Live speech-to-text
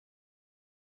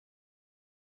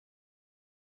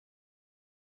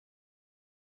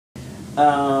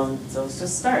So let's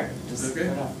just start. Okay.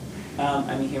 Start off.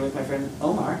 I'm here with my friend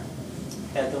Omar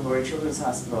at the Lurie Children's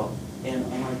Hospital. And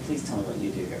Omar, please tell me what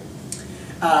you do here.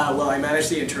 Well, I manage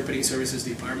the Interpreting Services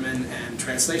Department and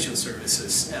Translation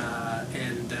Services.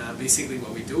 Basically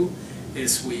what we do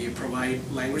is we provide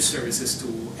language services to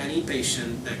any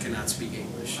patient that cannot speak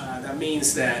English. That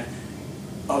means that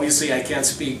obviously I can't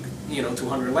speak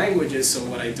 200 languages, so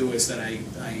what I do is that I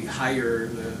hire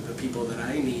the people that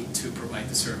I need to provide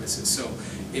the services. So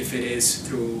if it is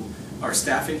through our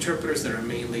staff interpreters that are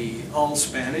mainly all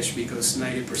Spanish, because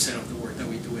 90% of the work that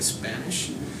we do is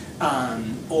Spanish,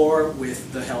 or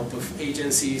with the help of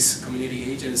agencies,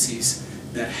 community agencies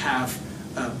that have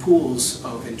pools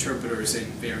of interpreters in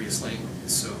various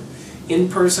languages. So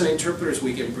in-person interpreters,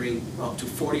 we can bring up to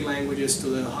 40 languages to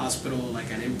the hospital,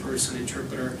 like an in-person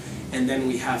interpreter, and then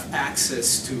we have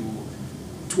access to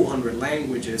 200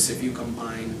 languages if you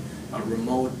combine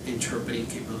remote interpreting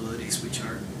capabilities, which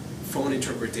are phone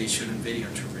interpretation and video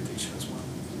interpretation as well.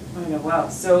 Oh, wow.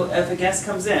 So if a guest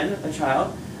comes in, a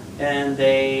child, and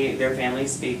their family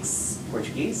speaks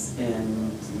Portuguese,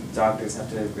 and doctors have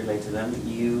to relate to them,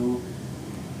 you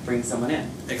bring someone in.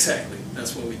 Exactly.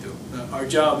 That's what we do. Our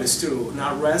job is to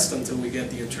not rest until we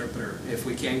get the interpreter. If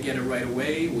we can't get it right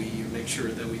away, we make sure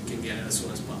that we can get it as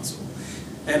soon as possible.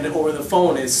 And over the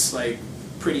phone, it's like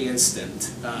pretty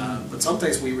instant. But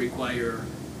sometimes we require,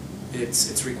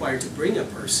 it's required to bring a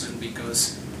person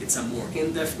because it's a more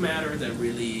in-depth matter that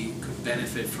really could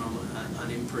benefit from an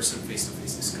in-person,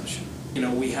 face-to-face discussion.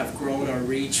 We have grown our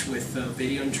reach with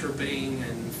video interpreting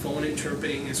and phone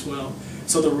interpreting as well.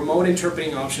 So the remote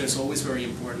interpreting option is always very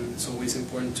important. It's always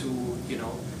important to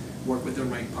work with the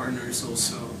right partners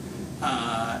also.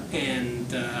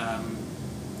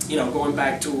 Going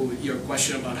back to your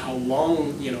question about how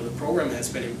long the program has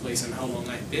been in place and how long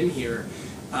I've been here,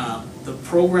 the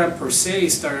program per se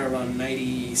started around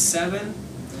 '97,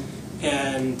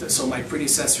 and so my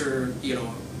predecessor,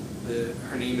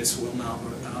 her name is Wilma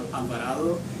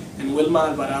Alvarado, and Wilma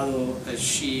Alvarado,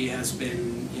 she has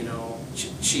been,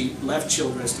 she left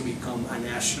Children's to become a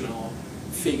national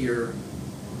figure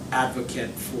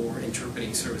advocate for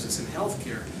interpreting services in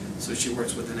healthcare. So she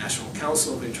works with the National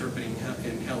Council of Interpreting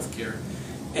in Healthcare.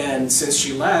 And since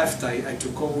she left, I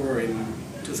took over in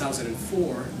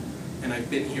 2004, and I've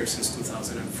been here since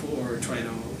 2004 trying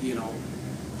to,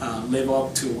 live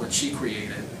up to what she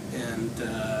created.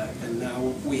 And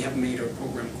now we have made our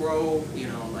program grow,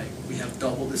 like we have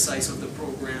doubled the size of the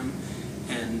program,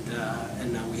 and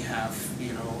now we have,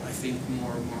 I think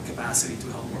more capacity to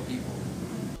help more people.